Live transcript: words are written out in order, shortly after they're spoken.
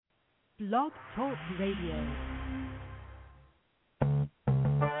Blog Talk Radio.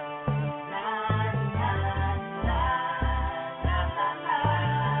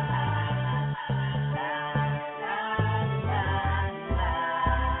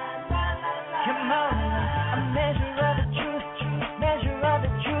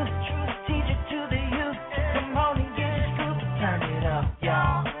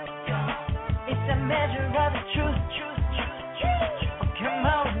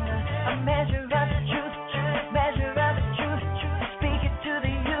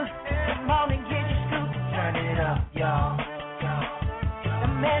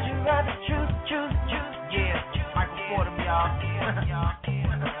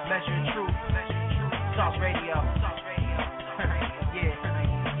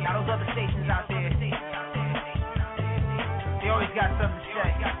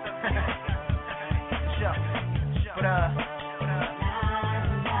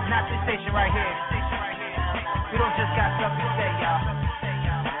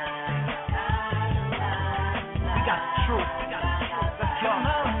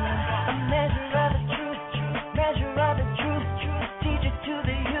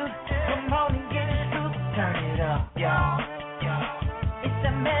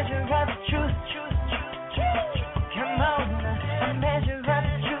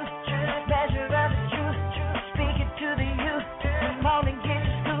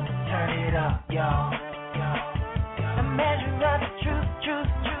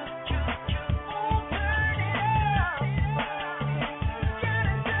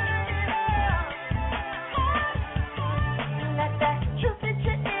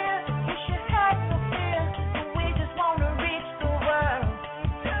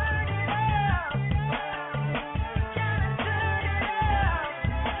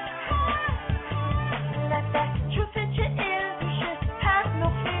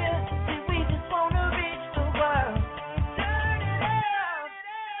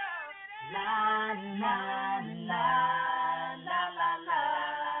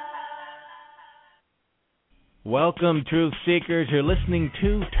 Welcome, Truth Seekers. You're listening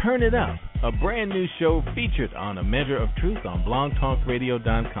to Turn It Up, a brand new show featured on A Measure of Truth on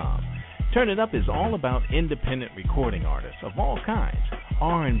blogtalkradio.com. Turn It Up is all about independent recording artists of all kinds,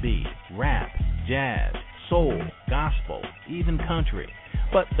 R&B, rap, jazz, soul, gospel, even country.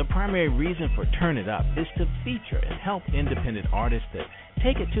 But the primary reason for Turn It Up is to feature and help independent artists that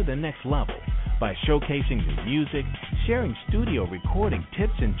take it to the next level by showcasing their music, sharing studio recording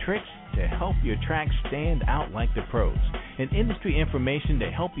tips and tricks to help your tracks stand out like the pros, and industry information to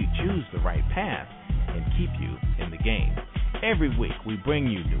help you choose the right path and keep you in the game. Every week we bring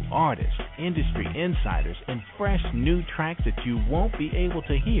you new artists, industry insiders, and fresh new tracks that you won't be able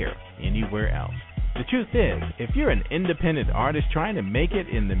to hear anywhere else. The truth is, if you're an independent artist trying to make it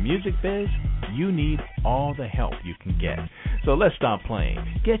in the music biz, you need all the help you can get. So let's stop playing.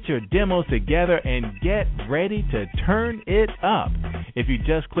 Get your demos together and get ready to turn it up. If you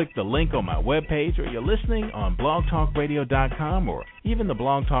just click the link on my webpage, or you're listening on blogtalkradio.com, or even the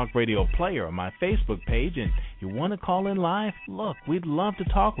Blog Talk Radio player on my Facebook page, and you want to call in live, look, we'd love to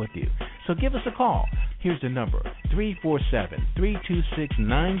talk with you. So give us a call. Here's the number,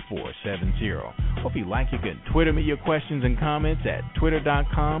 347-326-9470. Or if you like, you can Twitter me your questions and comments at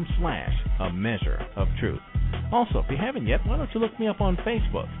twitter.com/ameasureoftruth. Also, if you haven't yet, why don't you look me up on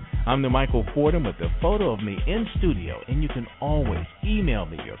Facebook? I'm the Michael Fordham with a photo of me in studio, and you can always email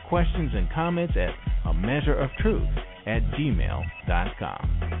me your questions and comments at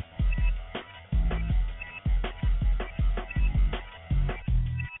ameasureoftruth@gmail.com.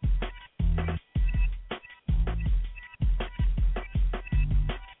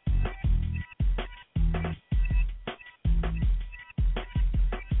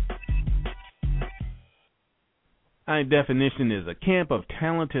 HyDefinition is a camp of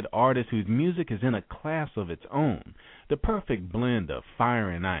talented artists whose music is in a class of its own, the perfect blend of fire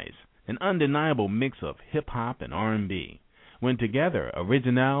and ice, an undeniable mix of hip-hop and R&B. When together,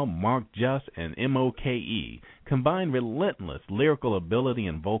 Arijinal, MarcJus and M.O.K.E. combine relentless lyrical ability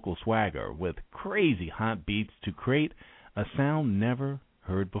and vocal swagger with crazy hot beats to create a sound never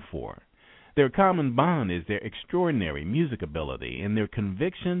heard before. Their common bond is their extraordinary music ability and their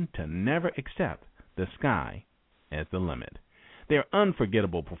conviction to never accept the sky as the limit. Their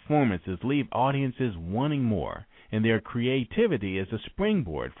unforgettable performances leave audiences wanting more, and their creativity is a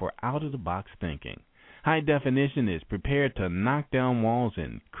springboard for out-of-the-box thinking. HyDefinition is prepared to knock down walls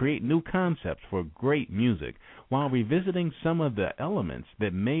and create new concepts for great music while revisiting some of the elements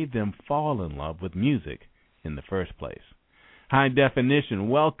that made them fall in love with music in the first place. HyDefinition,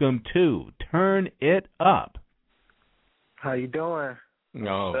 welcome to Turn It Up. How you doing?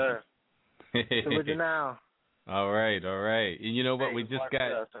 Oh, Arijinal. All right. And you know what? We just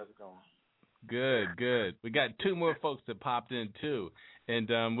got good. We got two more folks that popped in too, and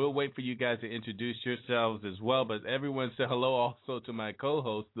we'll wait for you guys to introduce yourselves as well. But everyone say hello also to my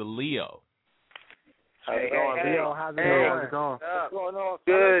co-host, the Leo. How's it going, Leo? How's it going? What's going on?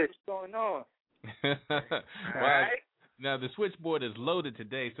 Good. What's going on? All right. Now, the switchboard is loaded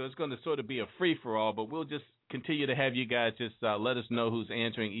today, so it's going to sort of be a free-for-all, but we'll just continue to have you guys just let us know who's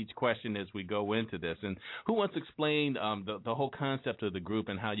answering each question as we go into this. And who wants to explain the whole concept of the group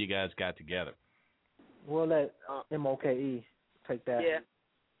and how you guys got together? We'll let M.O.K.E. take that. Yeah.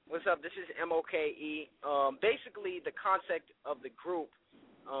 What's up? This is M.O.K.E. Basically, the concept of the group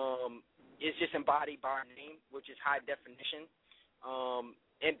is just embodied by our name, which is HyDefinition.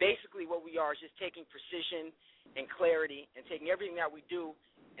 And basically what we are is just taking precision and clarity and taking everything that we do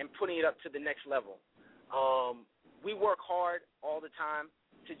and putting it up to the next level. We work hard all the time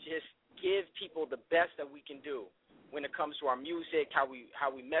to just give people the best that we can do when it comes to our music, how we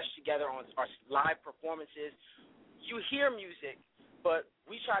mesh together on our live performances. You hear music, but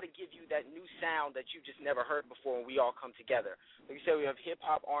we try to give you that new sound that you just never heard before when we all come together. Like you said, we have hip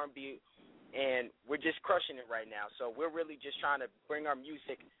hop, R&B, and we're just crushing it right now. So we're really just trying to bring our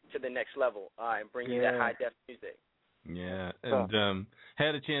music to the next level and bring you that high-def music. Yeah, and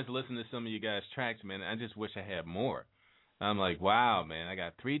had a chance to listen to some of you guys' tracks, man. I just wish I had more. I'm like, wow, man, I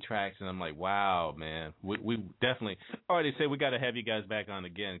got 3 tracks, and I'm like, wow, man. We definitely already said we got to have you guys back on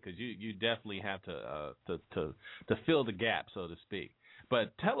again because you definitely have to fill the gap, so to speak.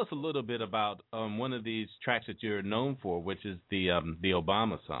 But tell us a little bit about one of these tracks that you're known for, which is the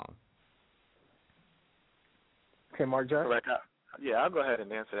Obama song. Okay, MarcJus. Right, I'll go ahead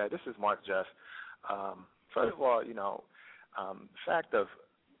and answer that. This is MarcJus. First of all, the fact of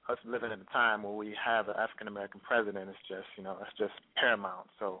us living in a time where we have an African American president is just, it's just paramount.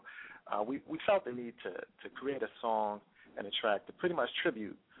 So we felt the need to create a song and a track to pretty much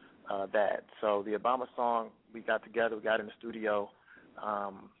tribute that. So the Obama song, we got together, we got in the studio.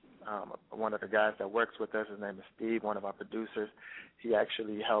 One of the guys that works with us, his name is Steve, one of our producers. He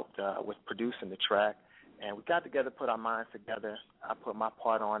actually helped with producing the track. And we got together, put our minds together. I put my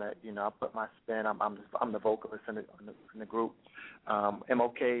part on it. I put my spin. I'm the vocalist in the group.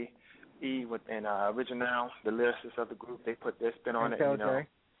 M.O.K.E. and Arijinal, the lyricist of the group, they put their spin on it.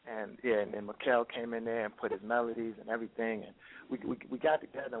 And M.O.K.E. came in there and put his melodies and everything. And we got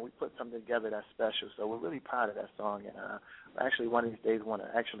together and we put something together that's special. So we're really proud of that song. And actually, one of these days, want to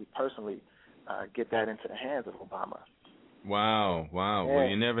actually personally get that into the hands of Obama. Wow. Yeah. Well,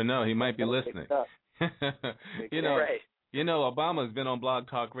 you never know. He might be listening. Obama's been on Blog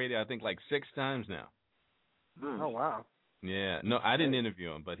Talk Radio, I think, like 6 times now. Oh, wow. Yeah. No, I didn't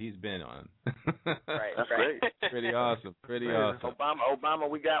interview him, but he's been on. Right. That's great. Pretty awesome. Awesome. Obama,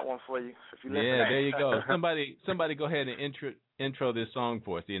 we got one for you. If you listen. Yeah, there you go. Somebody go ahead and intro this song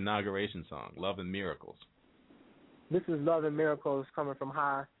for us, the inauguration song, Love and Miracles. This is Love and Miracles coming from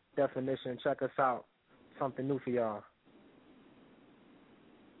HyDefinition. Check us out. Something new for y'all.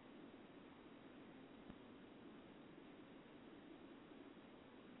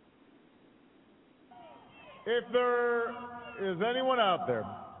 If there is anyone out there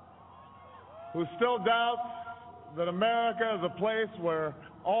who still doubts that America is a place where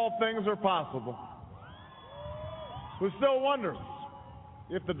all things are possible, who still wonders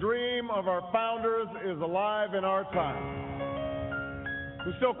if the dream of our founders is alive in our time,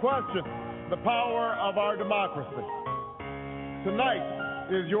 who still questions the power of our democracy, tonight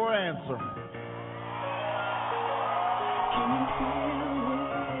is your answer.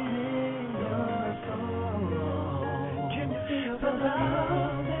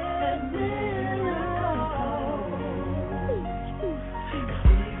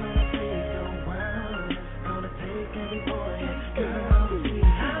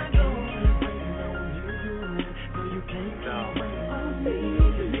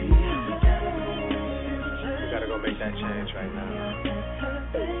 Make that change right now.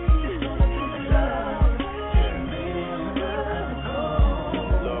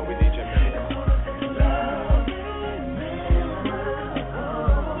 Lord, we need your miracle.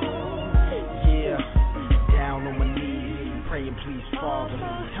 Yeah, down on my knees, praying, please, Father,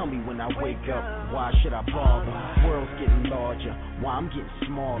 tell me when I wake up, why should I bother? World's getting larger, why I'm getting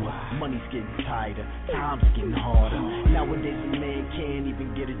smaller. Money's getting tighter, time's getting harder. Nowadays a man can't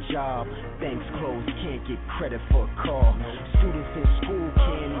even get a job. Banks closed, can't get credit for a car. Students in school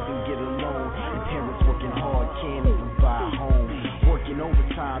can't even get a loan. And parents working hard can't even buy a home. Working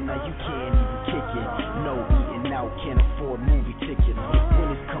overtime, now you can't even kick it. No eating out, can't afford movie tickets.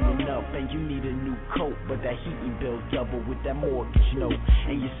 Winter's coming up, and you need a new coat, but that heating bill double with that mortgage note.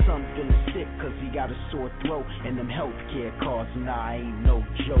 And your son feeling sick cause he got a sore throat, and them healthcare costs, nah, ain't no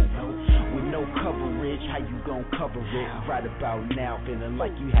joke. With no coverage, how you gon' cover it? Right about now, feeling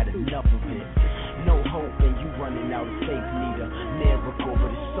like you had enough of it. No hope and you running out of faith, need a miracle,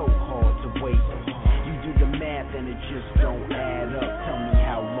 but it's so hard to wait. You do the math and it just don't add up. Tell me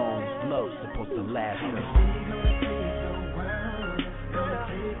how long is love supposed to last?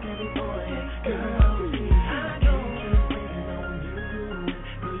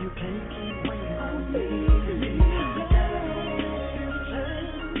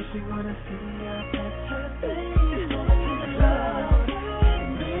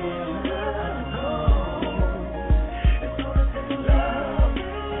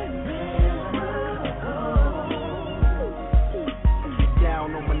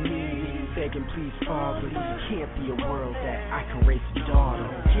 Please, Father, it can't be a world that I can raise a daughter.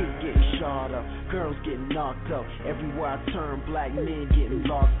 Kids getting shot up, girls getting knocked up. Everywhere I turn, black men getting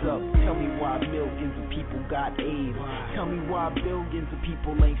locked up. Tell me why millions of people got AIDS. Tell me why billions of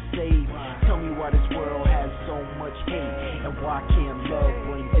people ain't saved. Tell me why this world has so much hate, and why can't love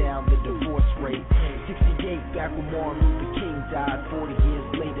bring down the divorce rate? 68 back when Martin Luther King died. 40 years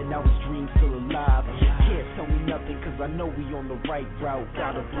later, now his dream's still alive. Can't tell me nothing cause I know we on the right route.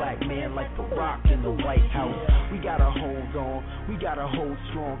 Got a black man like The Rock in the White House. We gotta hold on, we gotta hold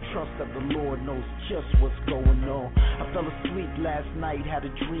strong. Trust that the Lord knows just what's going on. I fell asleep last night, had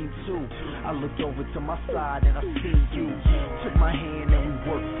a dream too. I looked over to my side and I seen you. Took my hand and we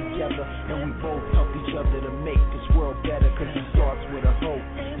worked together, and we both helped each other to make this world better. Cause it starts with a hope,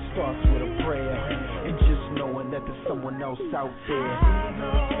 it starts with a prayer, and just knowing that there's someone else out there.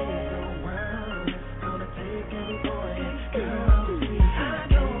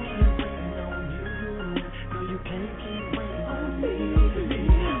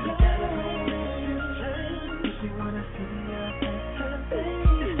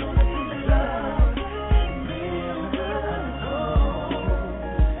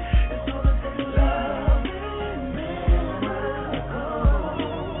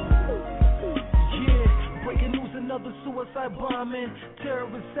 Another suicide bombing,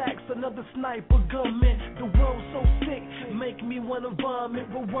 terrorist acts, another sniper gunman. The world's so sick, make me wanna vomit.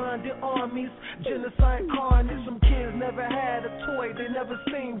 Rwanda armies, genocide carnage. Some kids never had a toy, they never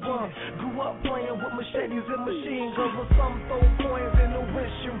seen one. Grew up playing with machetes and machine guns. But some throw coins in the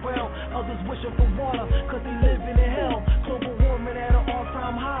wishing well, others wishing for water, cause they living in hell. Global warming at an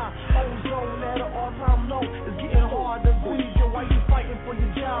all-time high, ozone at an all-time low. It's getting hard to breathe, and why you fighting for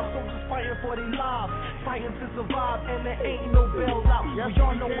your job? Soldiers fighting for their lives, fighting to survive, and there ain't no bailout. We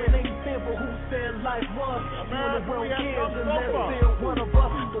all know it ain't simple. Who said life was? When the world cares, and there's still one of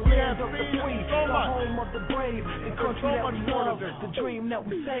us. The land of the free, the home of the brave, the country that we love, the dream that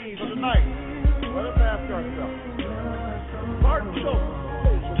we save. For tonight, let us ask ourselves, MarcJus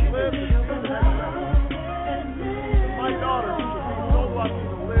should live to see the next century. My daughter should be so lucky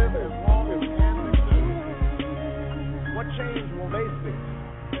to live as long as can exist. What change will they see?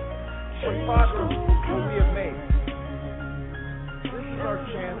 What progress will we have made? This is our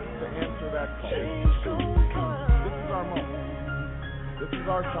chance to answer that call. This is our moment. This is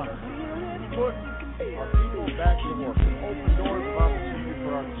our time. Put our people back to work and open doors of opportunity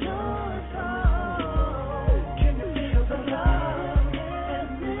for our children.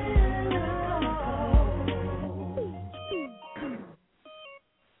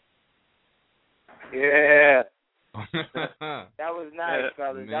 Yeah. That was nice,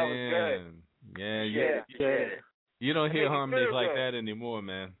 fellas. That was good. Yeah. You don't hear harmonies like that anymore,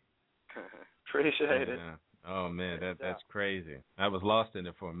 man. Appreciate it. Oh man, that's crazy. I was lost in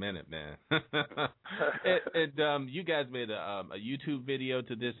it for a minute, man. You guys made a YouTube video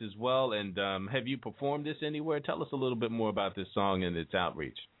to this as well, and have you performed this anywhere? Tell us a little bit more about this song and its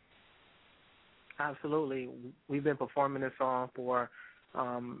outreach. Absolutely, we've been performing this song for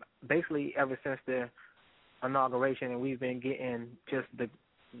basically ever since the inauguration, and we've been getting just the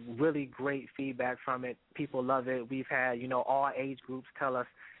really great feedback from it. People love it. We've had, all age groups tell us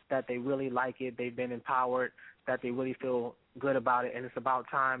that they really like it. They've been empowered, that they really feel good about it, and it's about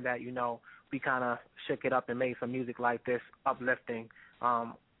time that, we kind of shook it up and made some music like this, uplifting,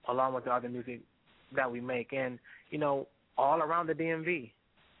 along with the other music that we make. And, all around the DMV,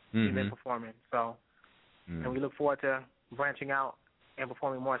 we've been performing. So, and we look forward to branching out and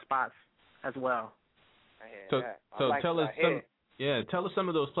performing more spots as well. So tell us some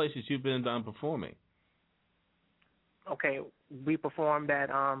of those places you've been performing. Okay, we performed at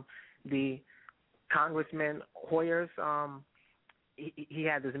the Congressman Hoyer's. He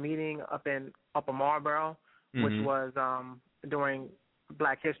had this meeting up in Upper Marlboro, which was during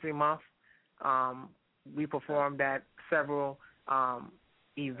Black History Month. We performed at several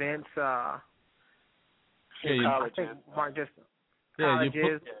events.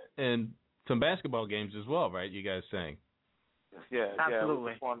 Colleges. And some basketball games as well, right? You guys sang. Yeah, absolutely.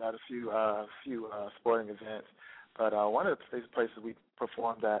 We performed at a few sporting events. But one of the places we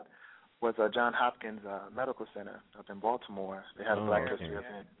performed at was Johns Hopkins Medical Center up in Baltimore. They had a Black History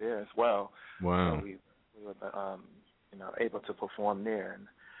event there as well. Wow. So we were able to perform there and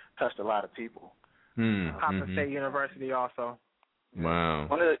touched a lot of people. Hopkins State University also. Wow.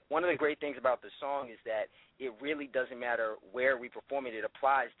 One of the great things about the song is that it really doesn't matter where we perform it. It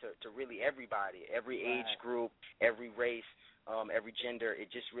applies to really everybody, every age group, every race, every gender.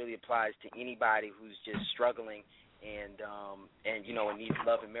 It just really applies to anybody who's just struggling and needs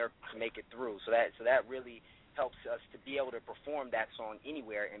love and miracles to make it through. So that really helps us to be able to perform that song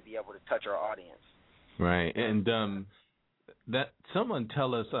anywhere and be able to touch our audience. Right. And that someone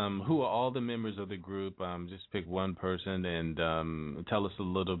tell us who are all the members of the group. Just pick one person and tell us a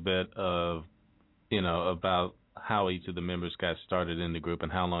little bit of about how each of the members got started in the group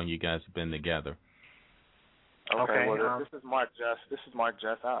and how long you guys have been together. Okay. Well, this is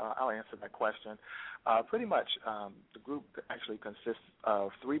MarcJus. I'll answer that question. Pretty much, the group actually consists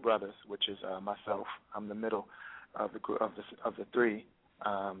of three brothers, which is myself. I'm the middle of the group of the three,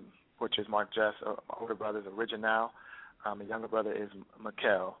 which is MarcJus. My older brother is Arijinal. My younger brother is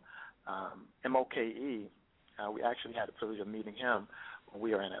M.O.K.E. M.O.K.E. We actually had the privilege of meeting him when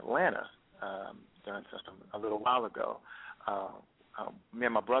we were in Atlanta during a little while ago. Me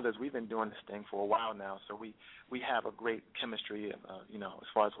and my brothers, we've been doing this thing for a while now, so we have a great chemistry, as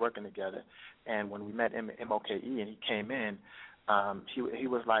far as working together. And when we met M.O.K.E. and he came in, he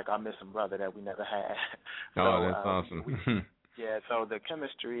was like our missing brother that we never had. That's awesome. So the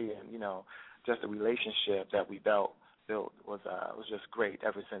chemistry and just the relationship that we built was just great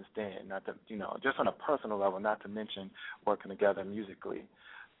ever since then. Not to just on a personal level, not to mention working together musically.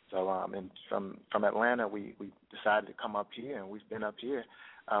 So and from Atlanta, we decided to come up here, and we've been up here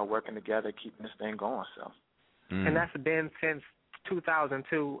working together, keeping this thing going. So, and that's been since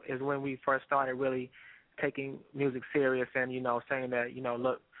 2002 is when we first started really taking music serious and saying that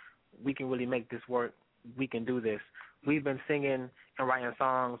look, we can really make this work. We can do this. We've been singing and writing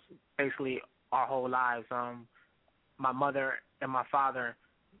songs basically our whole lives. My mother and my father,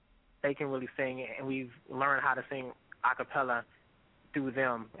 they can really sing, and we've learned how to sing a cappella through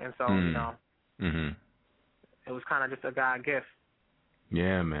them, and so it was kind of just a God gift.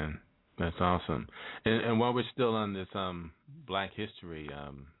 Yeah, man, that's awesome. And while we're still on this Black History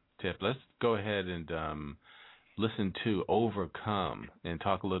tip, let's go ahead and listen to "Overcome" and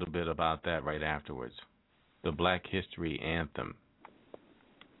talk a little bit about that right afterwards. The Black History anthem.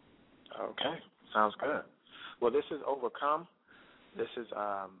 Okay, sounds good. Well, this is "Overcome." This is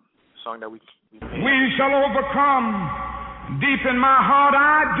a song that we shall overcome. Deep in my heart,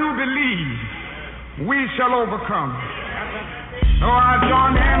 I do believe we shall overcome. Oh, I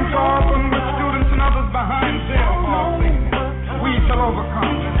join hands often with students and others behind their hall singing. We shall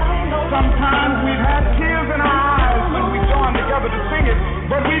overcome. Sometimes we've had tears in our eyes when we joined together to sing it,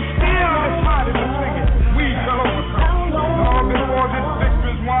 but we still decided to sing it. We shall overcome. Oh, before this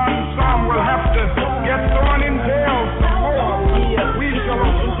victory's won, some will have to get thrown in jail some more. Yeah, we shall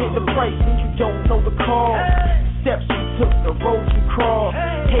overcome. Pay the price and you don't know the call. Steps you took, the roads you crossed,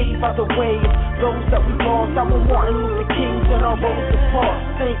 paved by the way of those that we lost. I want Martin Luther King's and our roads apart.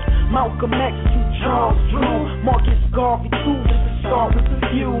 Think Malcolm X to Charles Drew, Marcus Garvey too, just to start with a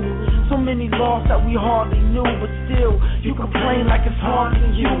few. So many laws that we hardly knew, but still you complain like it's hard to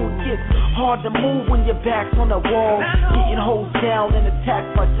you. It gets hard to move when your back's on the wall, getting hosed down and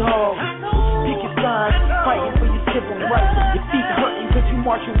attacked by dogs. Pick your signs, fighting for your civil rights. Your feet hurting cause you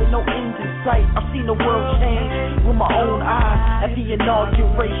marching with no end in sight. I've seen the world change with my own eyes at the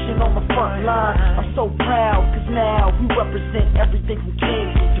inauguration on the front line. I'm so proud cause now we represent everything from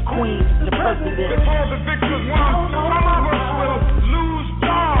kings to queens to presidents. Before the victor's won, some of us will lose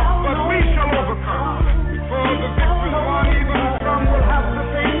jobs, but we shall overcome. Before the victor's won, even some will have to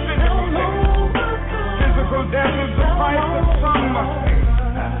face physical death. Physical death is the price that some must pay.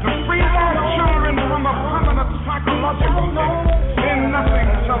 To free our children from a permanent psychological death, then nothing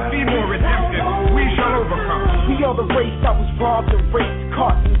shall be more redemptive. We shall overcome. We are the race that was robbed and raped,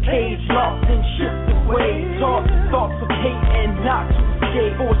 caught in cage, locked and shipped away. Taught thoughts of hate and not to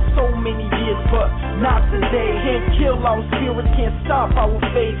escape for so many years, but not today. Can't kill our spirits, can't stop our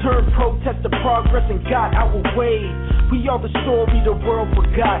faith. Turn protest to progress and got our way. We are the story the world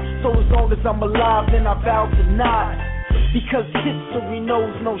forgot. So as long as I'm alive, then I vow to not because history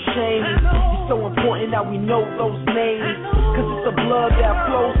knows no shame. It's so important that we know those names, cause it's the blood that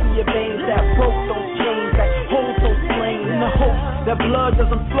flows through your veins that broke those chains, that hold those flames, in the hope that blood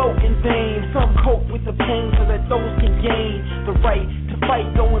doesn't flow in vain. Some cope with the pain so that those can gain the right to fight,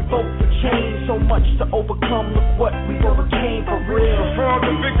 go and vote for change. So much to overcome, look what we overcame for real. Before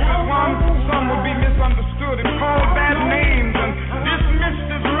the victory won, some will be misunderstood and called bad names and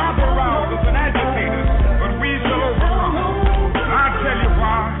dismissed as rabble-rousers and agitators, but we shall overcome. I'll tell you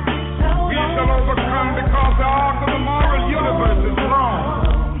why. We shall overcome because the arc of the moral universe is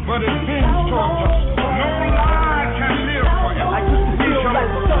long, but it bends toward justice. No lie can live forever. I used to feel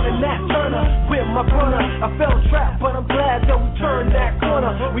like the son of Nat Turner with my brother. I felt trapped, but I'm glad that we turned that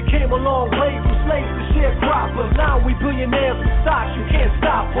corner. We came a long way from slaves to sharecroppers. Now we billionaires with stocks, you can't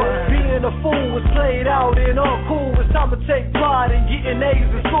stop us. Being a fool was played out and uncool. It's time to take pride in getting A's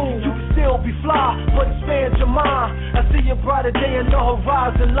in school. You can still be fly, but expand your mind. I see a brighter day in the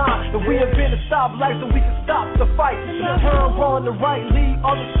horizon line. If we invent a stoplight so we can stop the fight, turn on the right, lead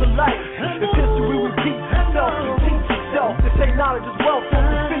others to light. If history repeats itself, you teach yourself. This ain't knowledge is wealth, don't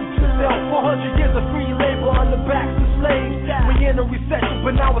defeat yourself. 400 years of free labor on the backs of slaves. We in a recession,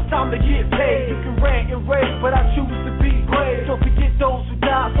 but now it's time to get paid. You can rant and rave, but I choose to be brave. Don't forget those who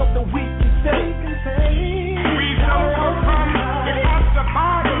died, something we can say. We shall overcome because the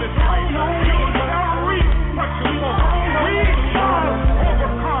Bible is right. You shall reap what you sow. We shall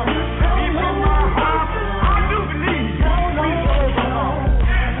overcome. Deep in my heart, I do believe we shall overcome.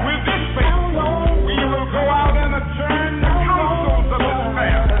 With this faith, we will go out and adjourn the councils of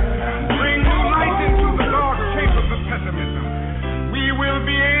despair, bring new light into the dark chambers of pessimism. We will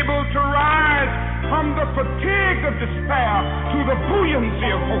be able to rise from the fatigue of despair to the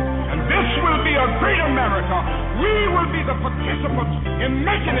buoyancy of hope. And this will be a great America. We will be the participants in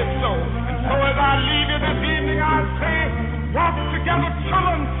making it so. And so as I leave you this evening, I say, walk together,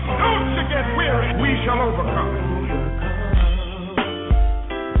 children, don't you get weary. We shall overcome.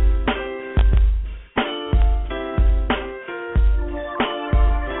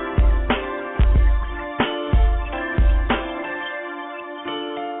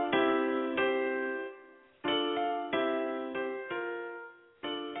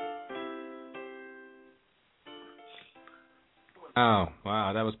 Oh,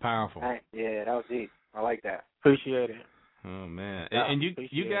 wow, that was powerful. Yeah, that was deep. I like that. Appreciate it. Oh, man. Yeah, and you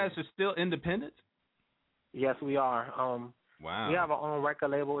guys are still independent? Yes, we are. Wow. We have our own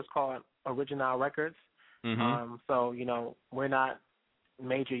record label. It's called Arijinal Records. Mm-hmm. So, we're not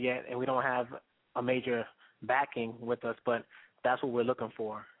major yet, and we don't have a major backing with us, but that's what we're looking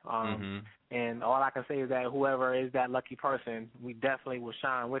for. And all I can say is that whoever is that lucky person, we definitely will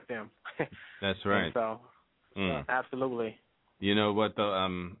shine with them. That's right. And so, absolutely. You know what, though?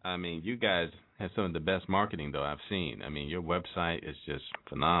 I mean, you guys have some of the best marketing, though, I've seen. I mean, your website is just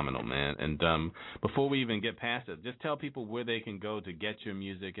phenomenal, man. And before we even get past it, just tell people where they can go to get your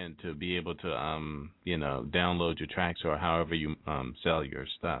music and to be able to, download your tracks or however you sell your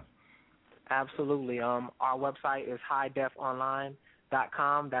stuff. Absolutely. Our website is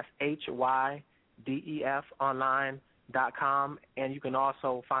HyDefOnline.com. That's HYDEF online.com. And you can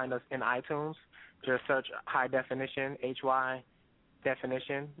also find us in iTunes. Just search High Definition, HY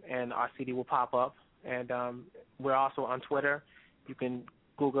Definition, and our CD will pop up. And we're also on Twitter. You can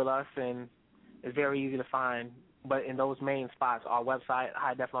Google us, and it's very easy to find. But in those main spots, our website,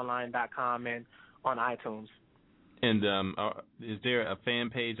 HyDefOnline.com, and on iTunes. And is there a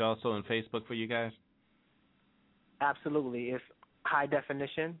fan page also on Facebook for you guys? Absolutely. It's High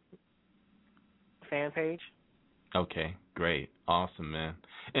Definition fan page. Okay, great. Awesome, man.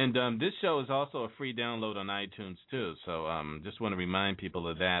 And this show is also a free download on iTunes, too. So just want to remind people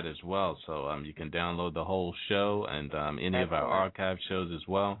of that as well. So you can download the whole show and any of our archive shows as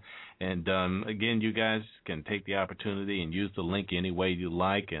well. And, again, you guys can take the opportunity and use the link any way you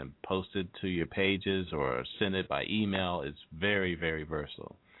like and post it to your pages or send it by email. It's very, very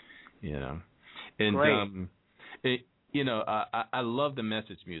versatile, And, great. I love the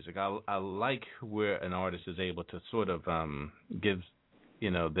message music. I like where an artist is able to sort of give,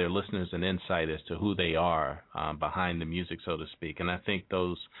 their listeners an insight as to who they are behind the music, so to speak. And I think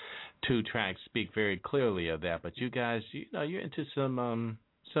those two tracks speak very clearly of that. But you guys, you're into some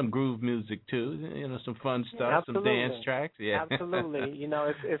groove music too. Some fun stuff, some dance tracks. Yeah, absolutely.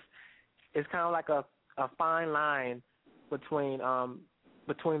 It's kind of like a fine line between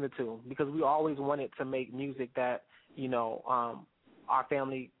the two, because we always wanted to make music that our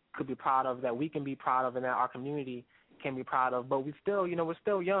family could be proud of, that we can be proud of, and that our community can be proud of. But we still, we're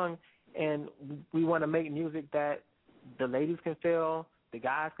still young, and we want to make music that the ladies can feel, the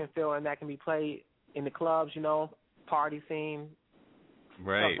guys can feel, and that can be played in the clubs, party scene,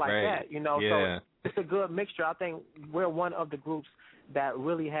 right, stuff like that. You know, yeah. So it's a good mixture. I think we're one of the groups that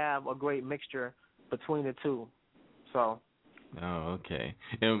really have a great mixture between the two. So. Oh, okay.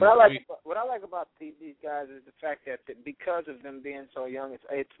 And what I like about these guys is the fact that because of them being so young,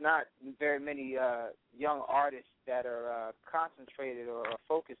 it's not very many young artists that are concentrated or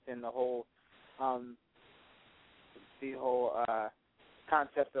focused in the whole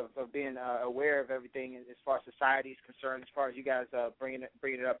concept of being aware of everything as far as society is concerned, as far as you guys bringing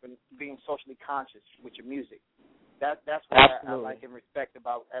it up and being socially conscious with your music. That's what I like and respect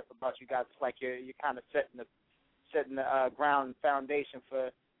about you guys. It's like you're kind of setting the ground foundation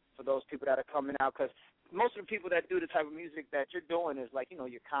for those people that are coming out, because most of the people that do the type of music that you're doing is like, your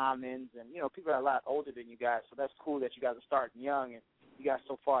Commons and, people that are a lot older than you guys. So that's cool that you guys are starting young and you got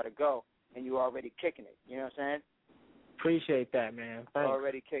so far to go and you're already kicking it. You know what I'm saying? Appreciate that, man. Thanks.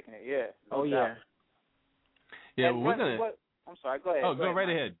 Already kicking it, yeah. No doubt. Yeah, and we're going to... I'm sorry, go ahead. Oh, go right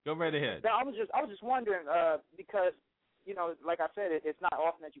ahead. Go right ahead. I was just wondering, because, like I said, it's not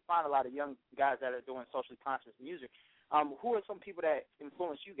often that you find a lot of young guys that are doing socially conscious music. Who are some people that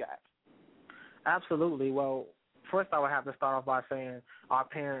influence you guys? Absolutely. Well, first I would have to start off by saying our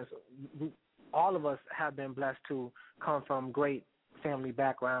parents, all of us have been blessed to come from great family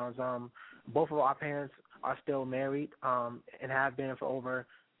backgrounds. Both of our parents are still married and have been for over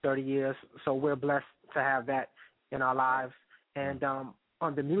 30 years, so we're blessed to have that in our lives. And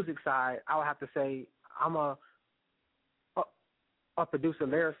on the music side, I would have to say I'm a producer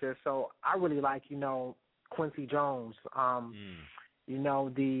lyricist, so I really like, Quincy Jones,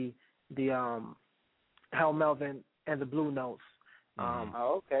 the Hal Melvin and the Blue Notes.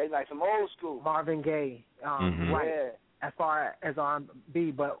 Okay, like some old school. Marvin Gaye, right, yeah. As far as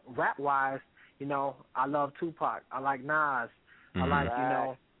R&B, but rap-wise, I love Tupac. I like Nas. I like,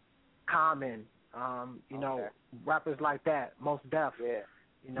 Common, okay. Rappers like that, Most Def. Yeah.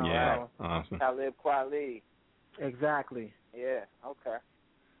 So, awesome. Talib Kweli. Exactly. Yeah, okay.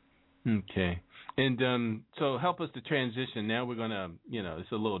 Okay. And so help us to transition. Now we're going to,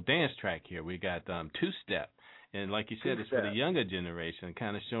 it's a little dance track here. We got two-step. And like you said, it's for the younger generation,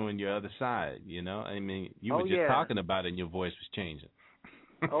 kind of showing your other side, I mean, you were just talking about it and your voice was changing.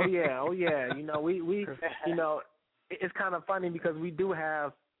 Oh, yeah. We it's kind of funny because we do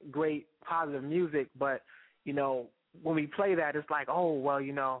have great positive music, but, when we play that, it's like, oh, well,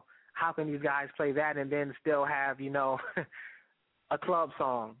 how can these guys play that and then still have, a club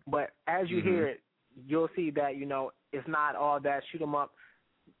song? But as you hear it, you'll see that, it's not all that shoot 'em up,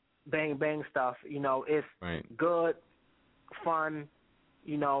 bang, bang stuff. It's good, fun,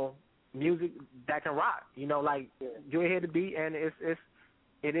 music that can rock. Like, you'll hear the beat and it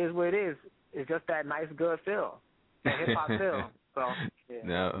is what it is. It's just that nice, good feel, that hip-hop feel. So,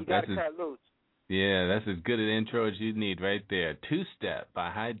 you got to cut loose. Yeah, that's as good an intro as you need right there. Two-Step by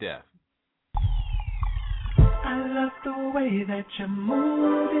HyDef. I love the way that you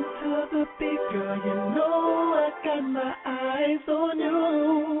move into the beat, girl. I got my eyes on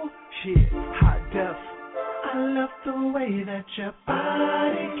you. Shit, HyDef. I love the way that your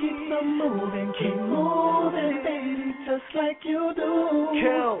body keeps on moving, keep moving, baby, just like you do.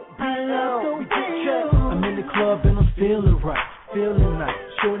 I love the way you. I'm in the club and I'm feeling right, feeling nice.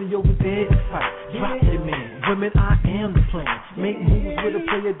 Shorty over there is tight, drop it, man. Women, I am the plan. Make moves with a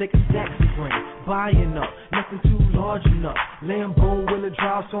player that can stack the grand. Buying up, nothing too large enough. Lambo will it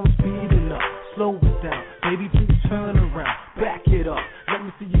drive, so I'm speeding up. Slow it down, baby, please turn around. Back it up, let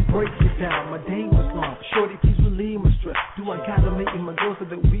me see you break it down. My day was long, shorty, please relieve my stress. Do I gotta make my girl so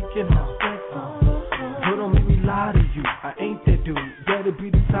that we can have sex? Girl, don't make me lie to you, I ain't that dude. Better be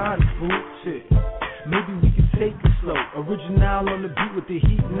the side of food, shit. Maybe we can take it slow. Arijinal on the beat with the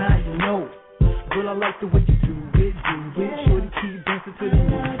heat, now you know. Girl, I like the way you do it. Shorty, keep dancing to the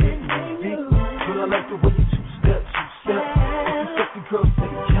music. Girl, I like the way you two-step. If you sexy, girl, say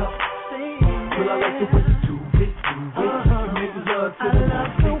jump. Girl, I like the way you do it. You make love to the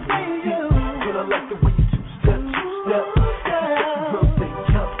music. Girl, I like the way you two-step. If you sexy, girl, say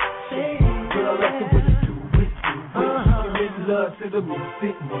jump. Girl, I like the way you do it. You make love to the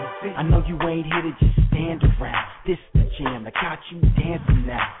music. I know you ain't here to just stand around. This the jam that got you dancing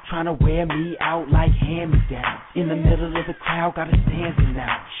now. Trying to wear me out like hand-me-down. In the middle of the crowd, got it standing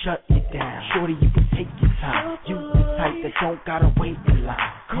now. Shut it down. Shorty, you can take your time. You the type that don't gotta wait in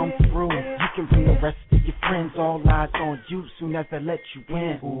line. Come through. You can bring the rest of your friends. All eyes on you soon as I let you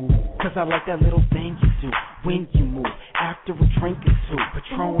in. Ooh. Cause I like that little thing you do when you move. After a drink or two,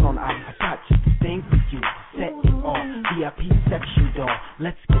 Patron on ice. I got just a thing for you to set it off. VIP section door.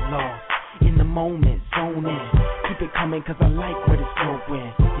 Let's get lost in the moment, zone in. Keep it coming cause I like what it's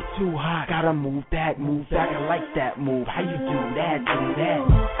going. You're too hot. Gotta move back, I like that move. How you do that, do that?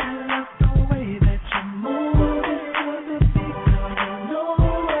 I love the way that you move. It's to the beat, girl, you know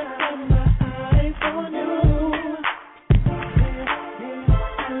I got my eyes on you.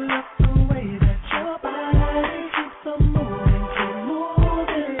 I love the way that your body keeps on moving,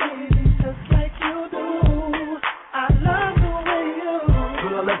 baby, just like you do. I love the way you.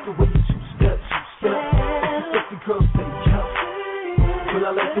 Girl, I like the way you two-step. If you sexy girl, say jump. Girl,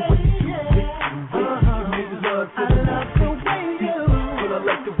 I like the way you do it. You make love to the music. Girl, I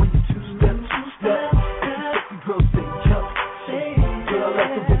like the way you two-step. If you sexy girl, say jump. Girl, I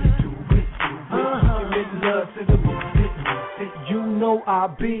like the way you do it. You make love to the music. You know I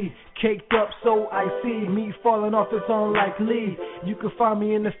be caked up so icy. Me falling off the song like Lee. You can find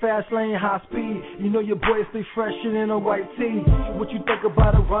me in the fast lane, high speed. You know your boy stay fresh and in a white tee. What you think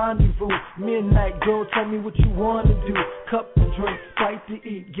about a rendezvous? Midnight, girl, tell me what you wanna do. Cup to drink, bite to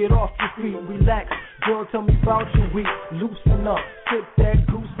eat. Get off your feet, relax. Girl, tell me about your week. Loosen up, sip that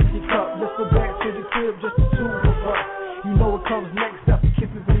goose in your cup. Let's go back to the crib, just the two of us. You know what comes next after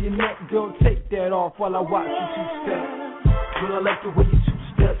kisses on your neck. Girl, take that off while I watch you two-step. Girl, I like the way you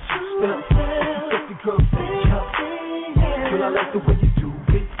two-step. If you sexy girl, say jump. Girl, I like the way you do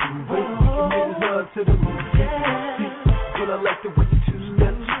it. You can make love to the music. Girl, I like the way you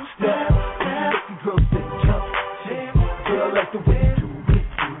two-step. If you sexy girl, say jump. Girl, I like the way you do it.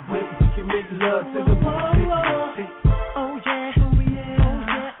 You can make love to the music. Oh yeah,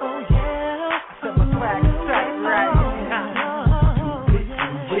 I set my swag right.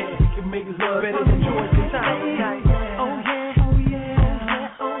 Yeah, we can make love better than yours.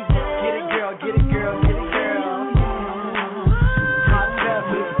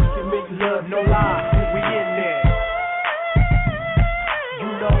 No lie, we in there. You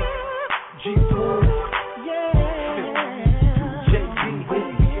know, G-Pool, JD,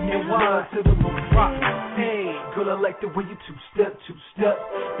 and Y to the rock. Hey, girl, I like the way you two-step.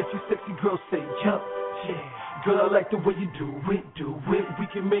 If you sexy girl, say jump. Yeah, girl, I like the way you do it. We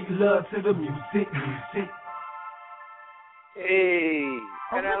can make love to the music. Hey,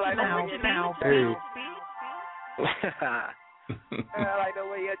 and I like the way you now. Hey. And I like the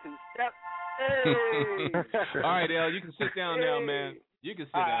way you two-step. Hey. All right, L, you can sit down now, man. You can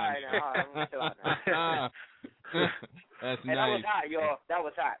sit down. All right, I'm gonna chill out now. That's hey, nice. That was hot, y'all. That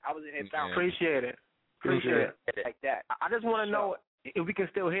was hot. I was in here bouncing. Appreciate it. Like that. I just want to know if we can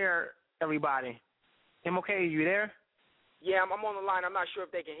still hear everybody. M.O.K.E, you there? Yeah, I'm on the line. I'm not sure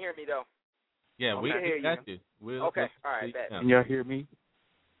if they can hear me, though. Yeah, Okay. we got you. Okay, all right, bet. Can y'all hear me?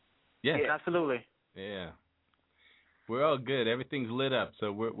 Yes. Yeah, absolutely. Yeah. We're all good. Everything's lit up,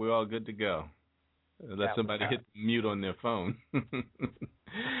 so we're all good to go. Unless somebody hit mute on their phone.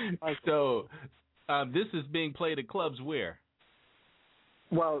 So, this is being played at clubs where?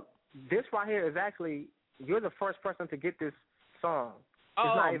 Well, this right here is actually, you're the first person to get this song.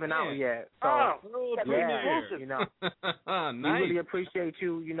 It's not even out yet. So, yeah, you know. Nice. We really appreciate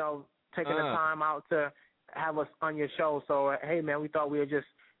you, taking the time out to have us on your show. So, hey, man, we thought we would just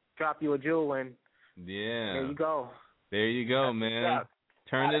drop you a jewel, and there you go. There you go, man.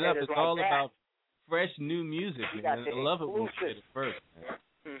 Turn it up. It's all about fresh new music, man. I love it when you get it first, man.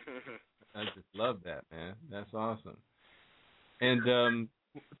 I just love that, man. That's awesome. And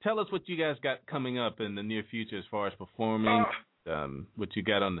tell us what you guys got coming up in the near future as far as performing, what you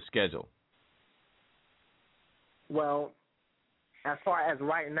got on the schedule. Well, as far as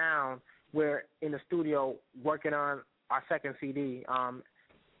right now, we're in the studio working on our second CD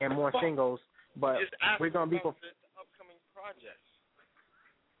and more singles, but we're going to be upcoming projects.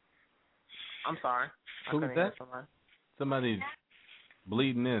 I'm sorry. Who was that? Somebody's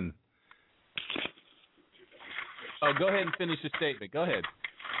bleeding in. Oh, go ahead and finish your statement. Go ahead.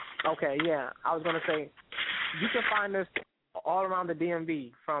 Okay, yeah. I was going to say, you can find us all around the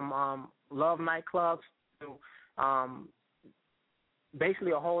DMV, from Love nightclubs to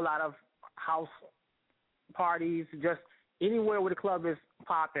basically a whole lot of house parties, just anywhere where the club is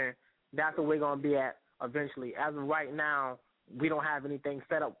popping, that's where we're going to be at eventually. As of right now, we don't have anything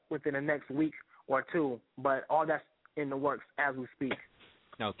set up within the next week or two, but all that's in the works as we speak.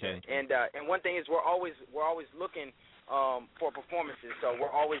 Okay. And one thing is we're always looking for performances, so we're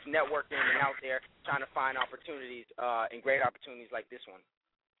always networking and out there trying to find opportunities and great opportunities like this one.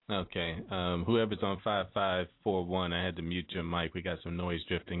 Okay. Whoever's on 5541, I had to mute your mic. We got some noise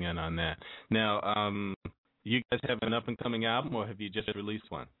drifting in on that. Now, you guys have an up-and-coming album, or have you just released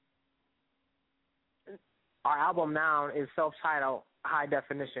one? Our album now is self-titled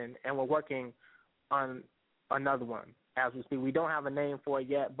HyDefinition, and we're working on another one as we speak. We don't have a name for it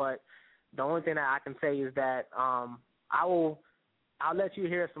yet, but the only thing that I can say is that I will I'll let you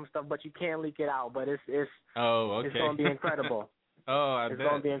hear some stuff, but you can't leak it out. But it's okay. It's going to be incredible. It's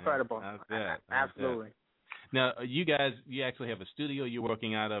going to be incredible. I bet. Absolutely. Now, you guys, you actually have a studio you're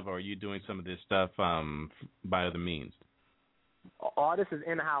working out of, or are you doing some of this stuff by other means? All this is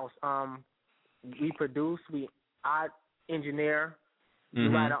in-house. We produce, I engineer, we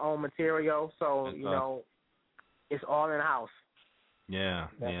write our own material, so, you know, it's all in-house. Yeah,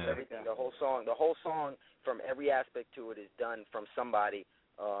 That's everything. The whole song, from every aspect to it, is done from somebody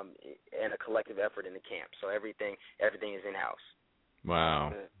and a collective effort in the camp. So everything is in-house.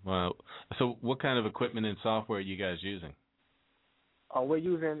 Wow. So what kind of equipment and software are you guys using? We're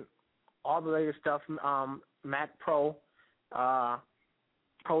using all the latest stuff, Mac Pro,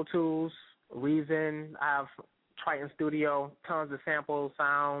 Pro Tools, Reason. I have Triton Studio, tons of samples,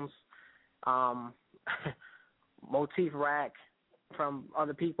 sounds, motif rack from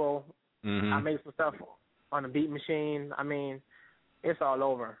other people. I make some stuff on the beat machine. I mean, it's all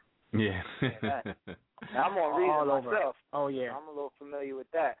over. Yeah. I'm on Reason myself. Oh, yeah. I'm a little familiar with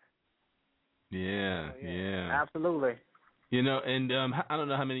that. Yeah. Absolutely. You know, and I don't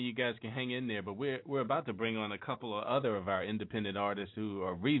know how many of you guys can hang in there, but we're about to bring on a couple of other of our independent artists who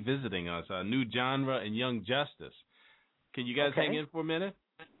are revisiting us, New Genre and Young Justice. Can you guys hang in for a minute?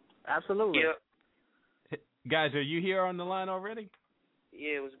 Absolutely. Yeah. Guys, are you here on the line already?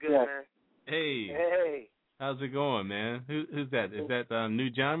 Yeah, it was good, man. Hey. How's it going, man? Who's that? Is that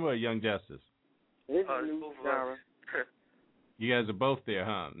New Genre or Young Justice? This is New Genre. You guys are both there,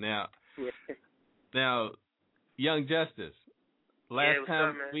 huh? Now, Young Justice. Last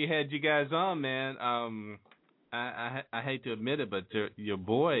time we had you guys on, man, I hate to admit it, but your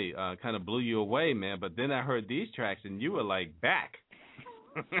boy kind of blew you away, man. But then I heard these tracks, and you were like back.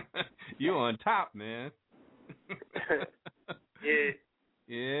 You on top, man.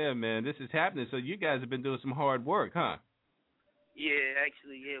 Yeah, man, this is happening. So you guys have been doing some hard work, huh? Yeah,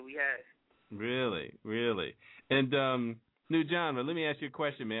 actually, we have. Really. And New Genre, let me ask you a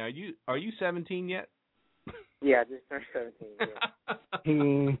question, man. Are you 17 yet? Yeah, I just turned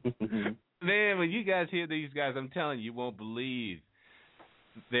 17. Man, when you guys hear these guys, I'm telling you, you won't believe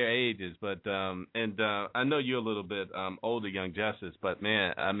their ages. But I know you're a little bit older, Young Justice, but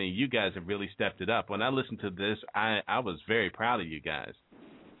man, I mean, you guys have really stepped it up. When I listened to this, I was very proud of you guys.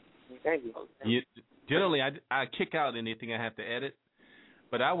 Thank you. Generally, I kick out anything I have to edit,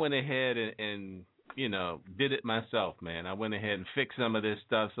 but I went ahead and you know, did it myself, man. I went ahead and fixed some of this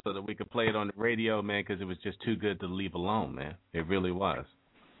stuff so that we could play it on the radio, man, because it was just too good to leave alone, man. It really was.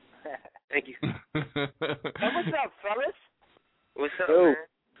 Thank you. Hey, what's up, fellas? What's up, man?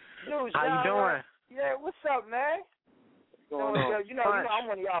 How you doing? Yeah, what's up, man? What's going on? You know, I'm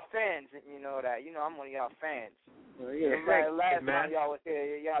one of y'all fans. You know that. You know, I'm one of y'all fans. Well, yeah, last time y'all was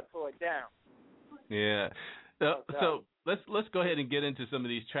here, y'all tore it down. Yeah. So let's go ahead and get into some of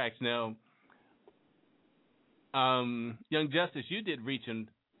these tracks now. Young Justice, you did Reaching,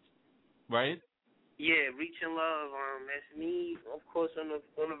 right? Yeah, Reaching Love. That's me, of course, on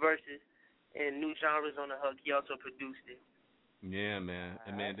the verses, and New Genre's on the hook. He also produced it. Yeah, man.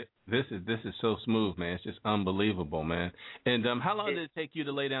 And man, this is so smooth, man. It's just unbelievable, man. And how long did it take you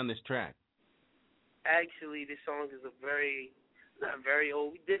to lay down this track? Actually, this song is not very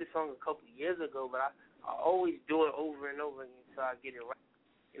old. We did the song a couple of years ago, but I always do it over and over again until I get it right.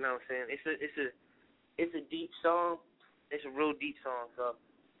 You know what I'm saying? It's a deep song. It's a real deep song, so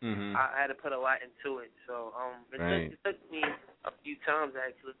I had to put a lot into it. So it took me a few times to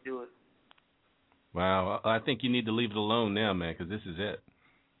actually do it. Wow, I think you need to leave it alone now, man, because this is it.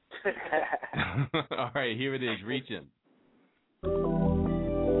 All right, here it is, Reaching.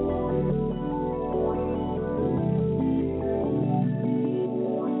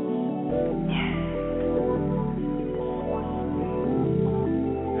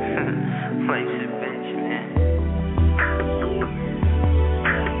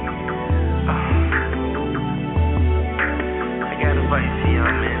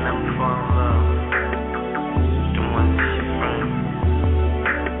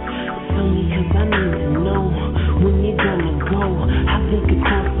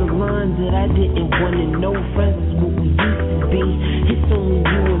 That I didn't want to know. Friends is what we used to be. It's only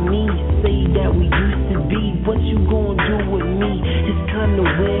you and me. Say that we used to be. What you gonna do with me? It's kinda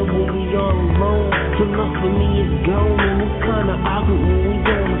weird when we all alone. The love for me is gone, and it's kinda awkward when we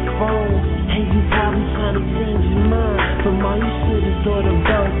go on the phone. Hey, you probably trying to change your mind. From all you should've thought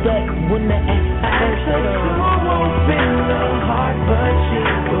about that when the I said you open the heart, but she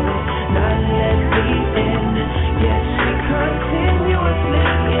would not let me in. Yes, she continuously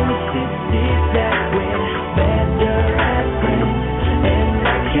insisted that we're better as friends, and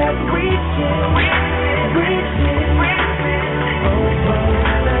I kept reaching. Oh,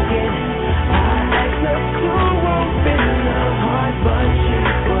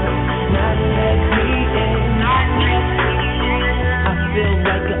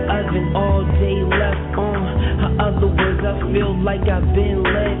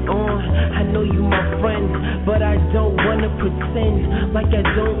 but I don't wanna pretend like I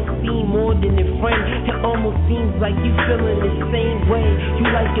don't see more than a friend. It almost seems like you feeling the same way. You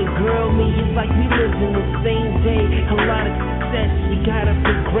like a girl, me, it's like we live in the same day. A lot of success, we gotta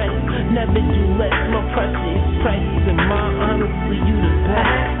progress. Never do less, my pressure is precious, and my honestly, you the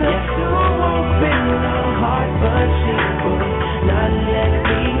best. Yes, you open the heart, but she would not let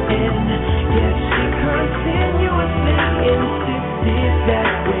me in. Yes, she continuously insisted that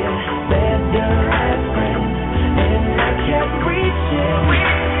we're better as friends, and I kept reaching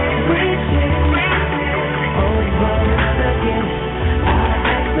over again. I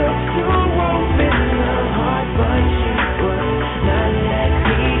asked her to open her heart, but she would not let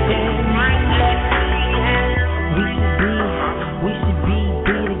me in. We should be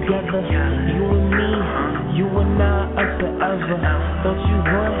together. You and me, you and I, us forever.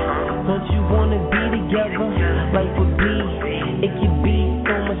 Don't you wanna be together? Life would be, it could be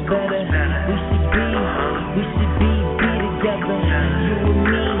so much better. We should be together. You and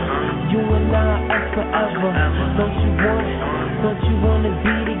me, you and I, us forever. Don't you wanna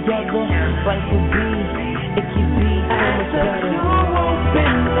be together? Life would be, it could be so much better. You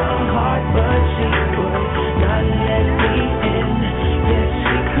open her heart, but she would not let me in. Yes,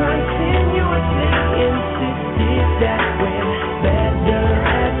 she continuously insisted that we're better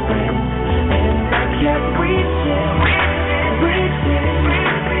as friends, and I kept reaching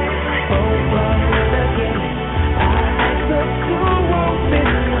over again. I asked her to open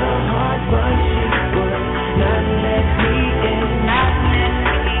her heart, but she would not let me in.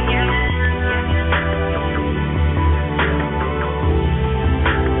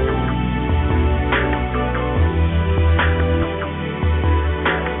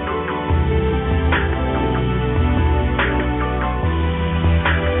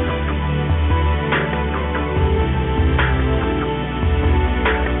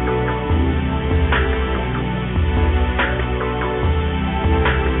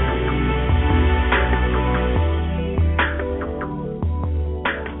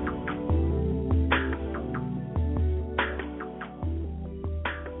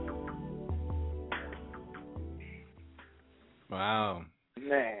 Wow.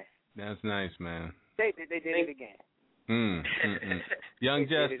 Man. That's nice, man. They did it again. Young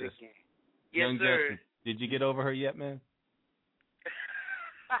Justice. Yes, Young sir. Justice. Did you get over her yet, man?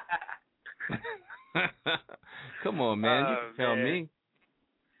 Come on, man. You can tell me.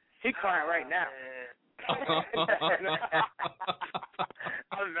 He crying right now.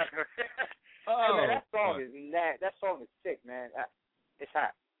 Man, that song is sick, man. It's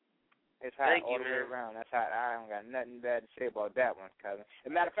hot. It's hot. Thank all you, the way man. around. That's hot. I don't got nothing bad to say about that one, cousin. As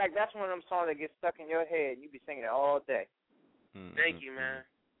a matter of fact, that's one of them songs that gets stuck in your head. You be singing it all day. Thank you, man.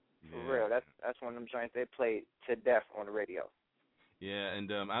 For real. That's one of them joints they play to death on the radio. Yeah,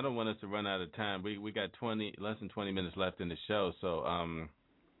 and I don't want us to run out of time. We got less than 20 minutes left in the show. So,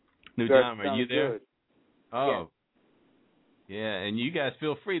 New John, are you there? Good. Oh. Yeah, and you guys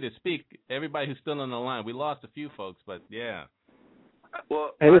feel free to speak. Everybody who's still on the line. We lost a few folks, but yeah.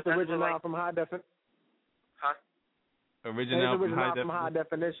 Well, hey, this Arijinal from HyDefinition. Huh? Arijinal from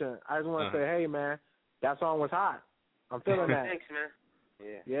HyDefinition. I just want to say, hey, man, that song was hot. I'm feeling that. Thanks, man.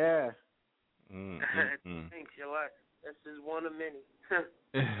 Yeah. Thanks a lot. This is one of many.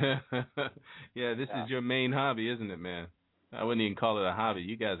 Yeah, this is your main hobby, isn't it, man? I wouldn't even call it a hobby.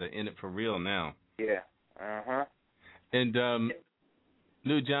 You guys are in it for real now. Yeah. Uh-huh. And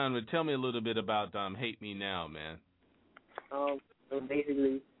New John, tell me a little bit about Hate Me Now, man. So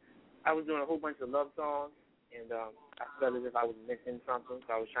basically, I was doing a whole bunch of love songs, and I felt as if I was missing something,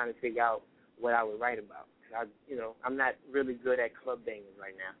 so I was trying to figure out what I would write about. I'm not really good at club banging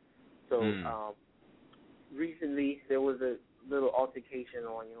right now. So recently there was a little altercation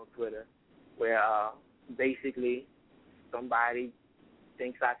on Twitter where basically somebody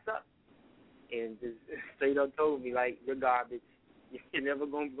thinks I suck and just straight up told me, like, you're garbage. You're never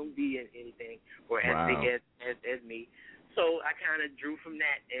going to be in anything or as big as me. So I kind of drew from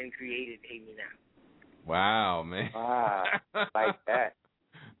that and created Hate Me Now. Wow, man. Wow, like that.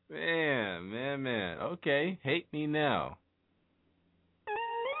 Man. Okay, Hate Me Now.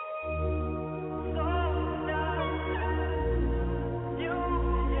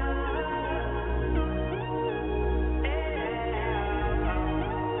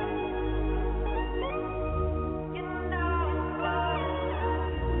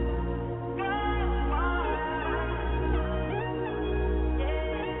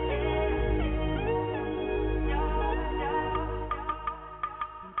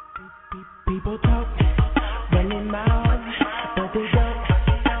 People talk, running mouths, but they don't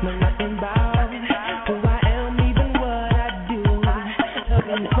know nothing about who I am, even what I do.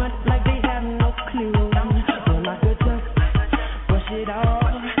 Talking front like they have no clue.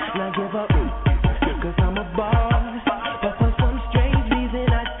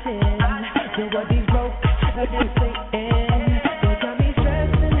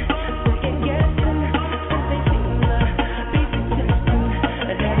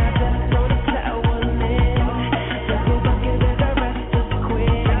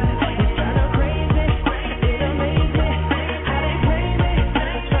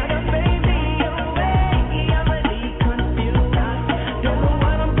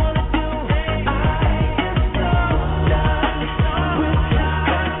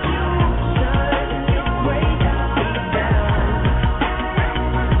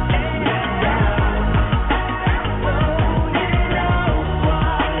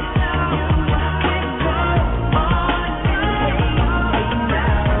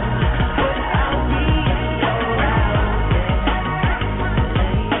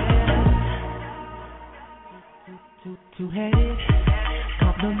 you headed?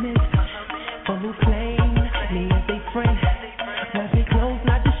 Compliments from who claim me as a friend. Now they close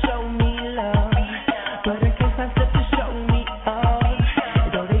not to show me love, but in case I slip to show me up.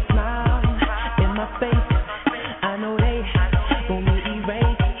 Though they smile in my face, I know they gon' be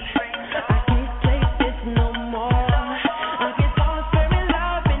erased. I can't take this no more. I get lost very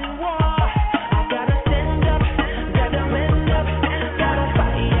love and war. I gotta stand up, gotta man up, gotta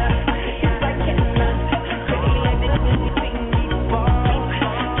fire. It's like cannons, pretty like they didn't see me fall.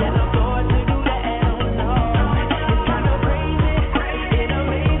 Can afford to do that? I don't know. It's kind of crazy, it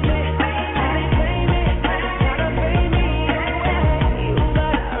amazes me how they claim it, try to pay me away,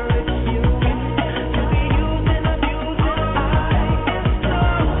 but I refuse to be used and abused. I am so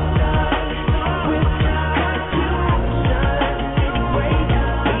done with confusion. It weighs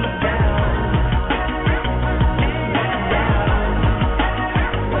me down.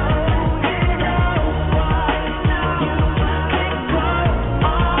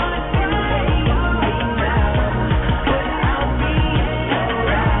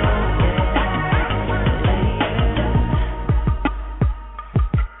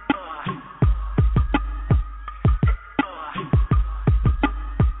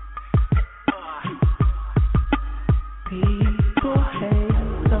 People hate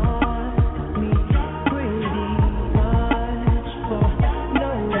on me pretty much for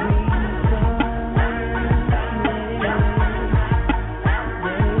no reason.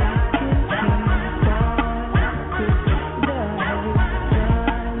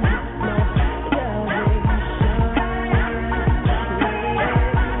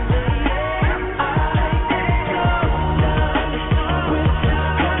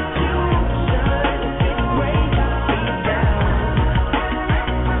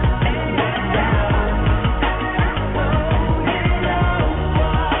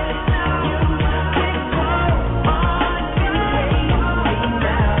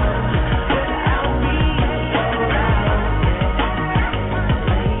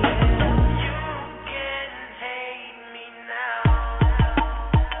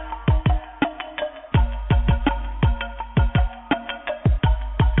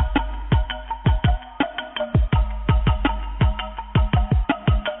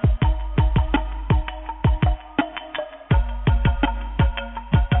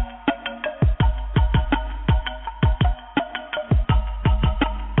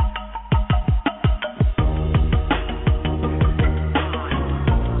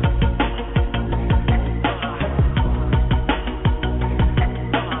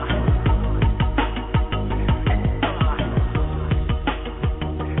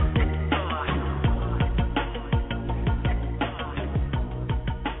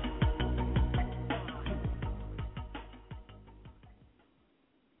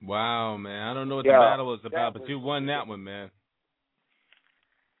 Wow, man. I don't know what the battle was about, but you won that one, man.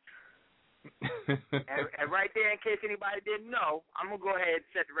 and right there, in case anybody didn't know, I'm going to go ahead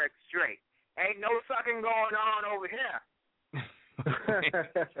and set the record straight. Ain't no sucking going on over here.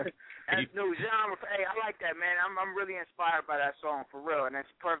 That's new genre. Hey, I like that, man. I'm really inspired by that song, for real. And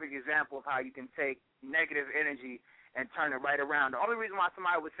that's a perfect example of how you can take negative energy and turn it right around. The only reason why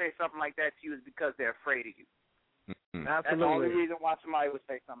somebody would say something like that to you is because they're afraid of you. Absolutely. That's the only reason why somebody would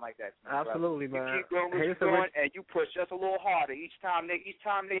say something like that. Absolutely, brother. man. You keep going what you're doing, and you push just a little harder. Each time they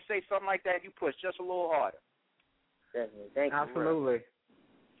say something like that, you push just a little harder. Definitely. Thank you. Absolutely.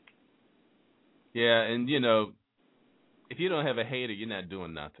 Yeah, and you know, if you don't have a hater, you're not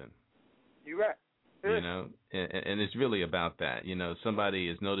doing nothing. You're right. You know, and it's really about that. You know, somebody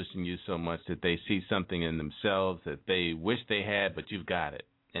is noticing you so much that they see something in themselves that they wish they had, but you've got it,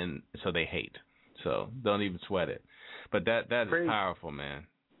 and so they hate. So don't even sweat it. But that is powerful, man.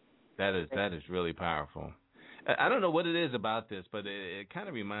 That is really powerful. I don't know what it is about this, but it kind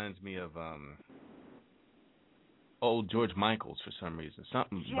of reminds me of old George Michael's for some reason.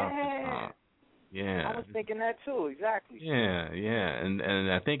 Something about this song. Yeah. I was thinking that too, exactly. Yeah, and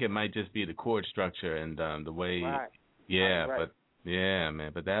I think it might just be the chord structure and the way. Right. Yeah, right. But yeah,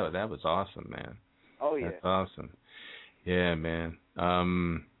 man. But that was awesome, man. Oh yeah. That's awesome. Yeah, man.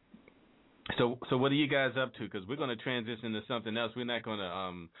 So what are you guys up to? Because we're going to transition to something else. We're not going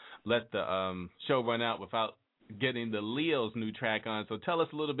to let the show run out without getting the Leo's new track on. So tell us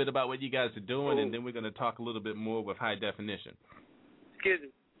a little bit about what you guys are doing, and then we're going to talk a little bit more with HyDefinition. Excuse me.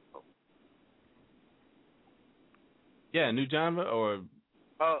 Yeah, new genre or?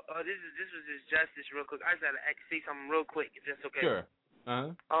 This was just Justice real quick. I just had to say something real quick, if that's okay. Sure.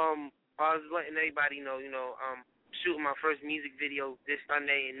 I was letting everybody know, shooting my first music video this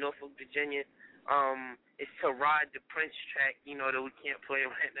Sunday in Norfolk, Virginia. It's to Rod the Prince track, that we can't play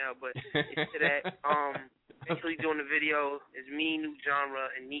right now, but it's to that. Basically doing the video is me, New Genre,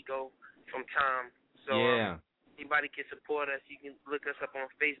 and Nico from Time. So anybody can support us. You can look us up on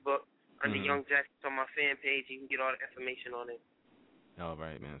Facebook under Young Jackson on my fan page. You can get all the information on it. All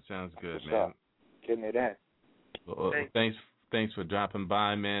right, man. Sounds good, man. Getting it in. Well, thanks for dropping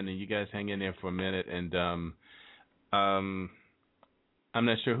by, man. And you guys hang in there for a minute. And I'm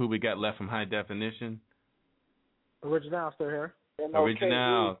not sure who we got left from HyDefinition. Arijinal still here.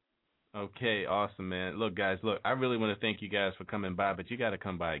 Arijinal. Okay, awesome, man. Look, guys, I really want to thank you guys for coming by, but you got to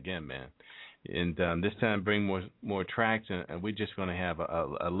come by again, man. And this time bring more tracks, and we're just going to have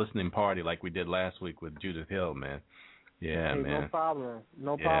a listening party like we did last week with Judith Hill, man. Yeah, hey, man.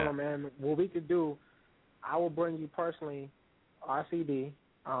 No problem, man. What we could do, I will bring you personally our CD,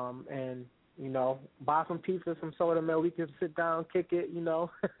 and buy some pizza, some soda milk. We can sit down, kick it,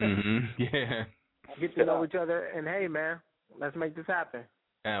 Yeah. Get to know each other, and hey, man, let's make this happen.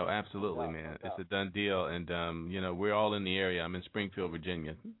 Oh, absolutely, man. It's a done deal, and we're all in the area. I'm in Springfield,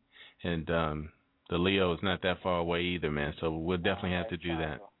 Virginia, and the Leo is not that far away either, man. So we'll definitely have to do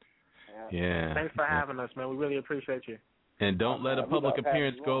that. Yeah. Thanks for having us, man. We really appreciate you. And don't let a public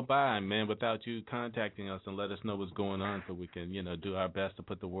appearance go by, man, without you contacting us and let us know what's going on, so we can, do our best to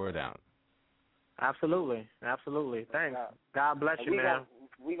put the word out. Absolutely. Thanks. God bless you, man.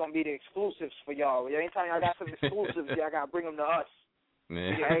 We're going to be the exclusives for y'all. Anytime y'all got some exclusives, y'all got to bring them to us.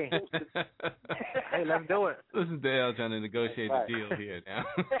 Man. Hey, let's do it. Listen to Al trying to negotiate the deal here now.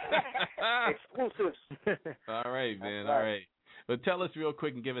 Exclusives. All right, man. All right. But tell us real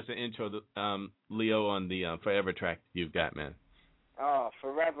quick and give us an intro, Leo, on the Forever track you've got, man. Oh,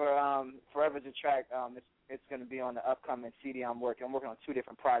 Forever's a track. It's going to be on the upcoming CD I'm working on 2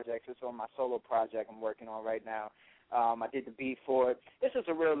 different projects. It's on my solo project I'm working on right now. I did the beat for it. This is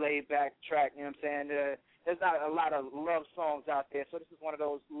a real laid-back track, you know what I'm saying? There's not a lot of love songs out there, so this is one of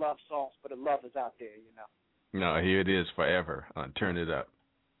those love songs for the lovers out there, No, here it is, Forever. Turn it up.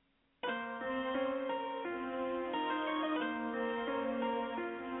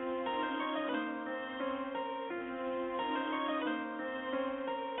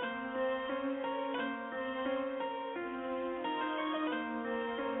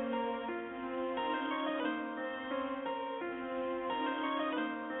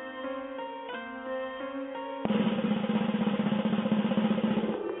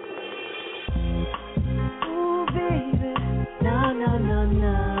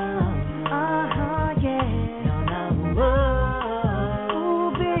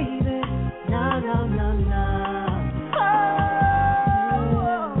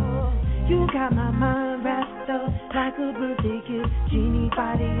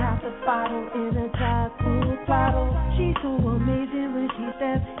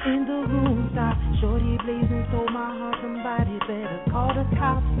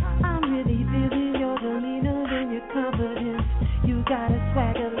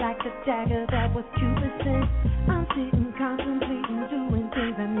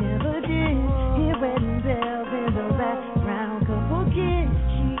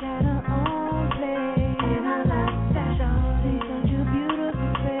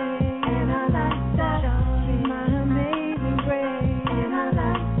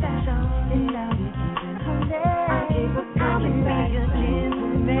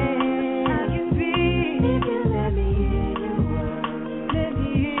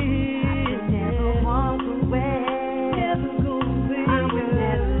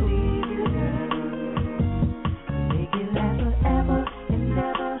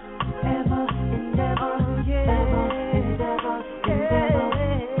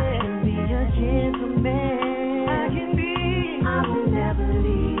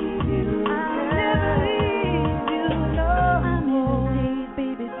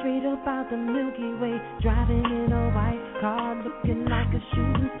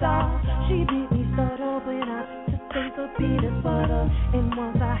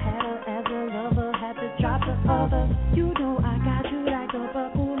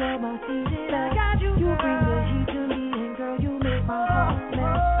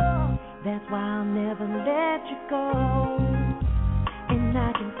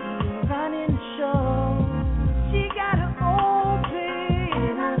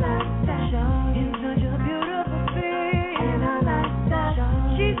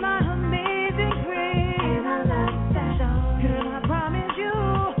 She's my amazing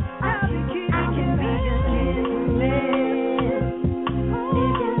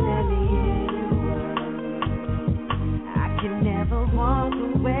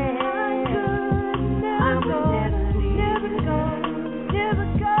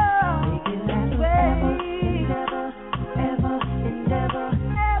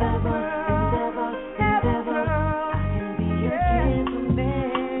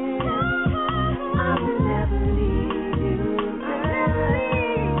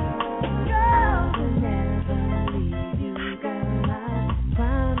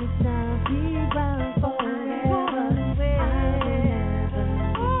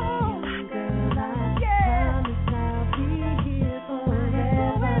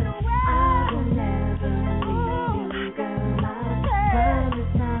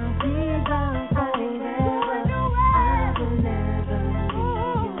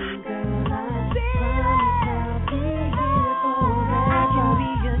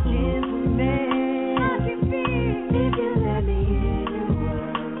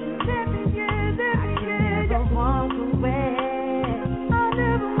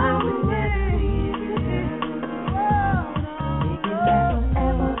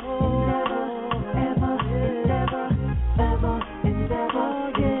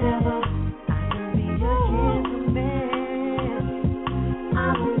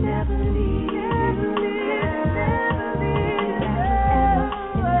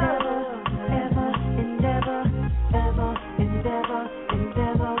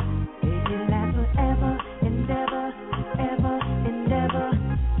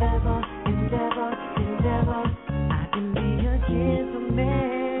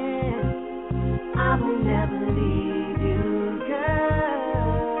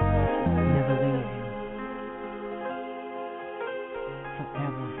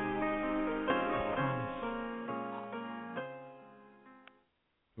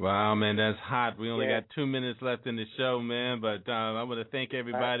Wow, man, that's hot. We only got 2 minutes left in the show, man. But I want to thank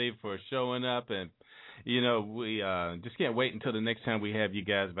everybody for showing up. And, you know, we just can't wait until the next time we have you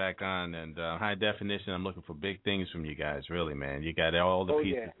guys back on. And High Definition, I'm looking for big things from you guys, really, man. You got all the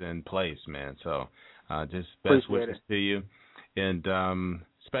pieces in place, man. So just best wishes to you. And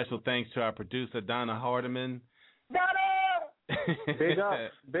special thanks to our producer, Donna Hardiman. Donna! Big up.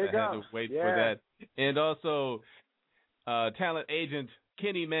 Big up. I had to wait for that. And also talent agent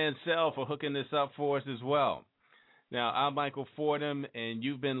Kenny Mansell for hooking this up for us as well. Now, I'm Michael Fordham, and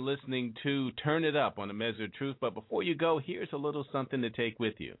you've been listening to Turn It Up on The Measure of Truth. But before you go, here's a little something to take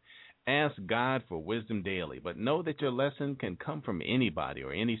with you. Ask God for wisdom daily, but know that your lesson can come from anybody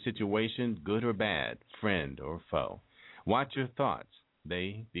or any situation, good or bad, friend or foe. Watch your thoughts.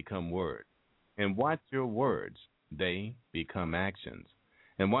 They become words. And watch your words. They become actions.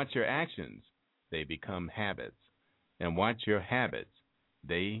 And watch your actions. They become habits. And watch your habits.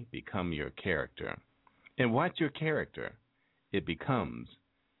 They become your character. And watch your character. It becomes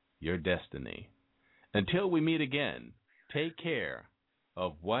your destiny. Until we meet again, take care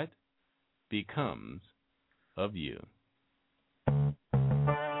of what becomes of you.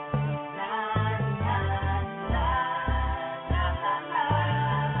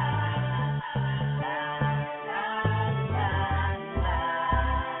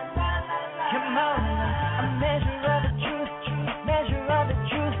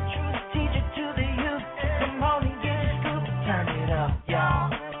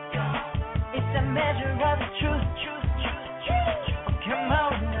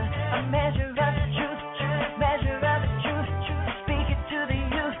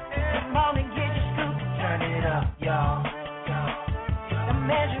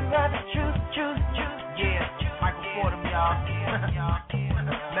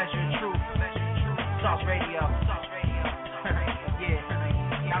 Measure of Truth, Sauce Radio. Yeah,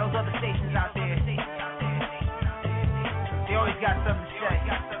 now those other stations out there, they always got something to say.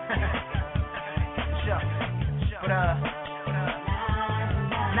 Sure. But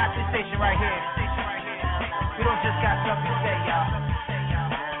not this station right here.